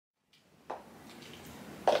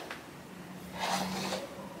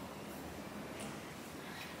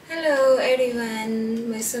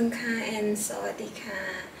everyone, Masunka and Sawadika.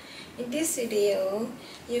 In this video,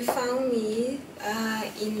 you found me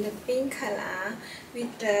in the pink color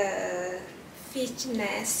with the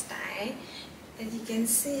fishnet style. As you can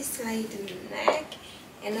see, it's like the neck,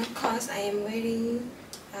 and of course I am wearing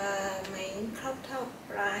my crop top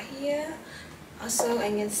bra here. Also, I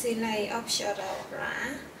can see like off shoulder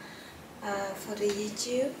bra for the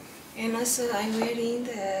YouTube. And also I'm wearing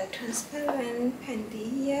the transparent panty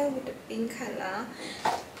here with the pink color.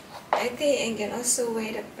 I think I can also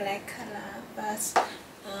wear the black color, but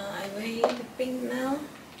I'm wearing the pink now.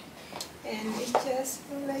 And it just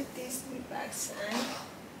like this with back side.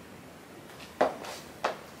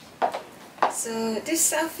 So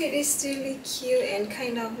this outfit is really cute and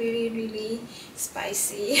kind of really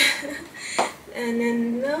spicy. And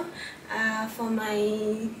then for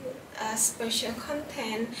my special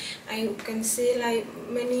content, I can see like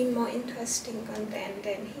many more interesting content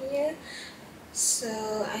than here. So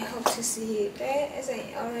I hope to see you there, as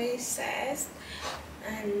I already said.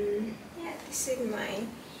 And yeah, this is my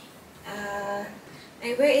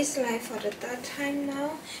I wear it like for the third time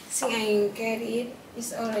now. Since I get it,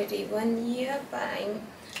 it's already 1 year, but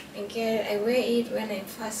I wear it when I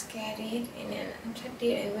first get it, and then after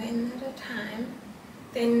that I wear another time.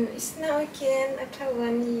 Then it's now again after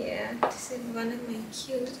 1 year. This is one of my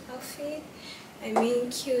cute outfit. I mean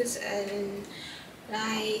cute and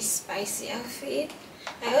like spicy outfit.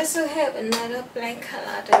 I also have another black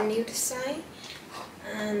color, the new design,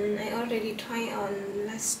 and I already tried on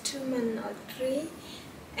last 2 months or 3,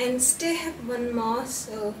 and still have one more.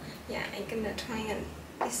 So yeah, I'm gonna try on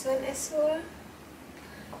this one as well.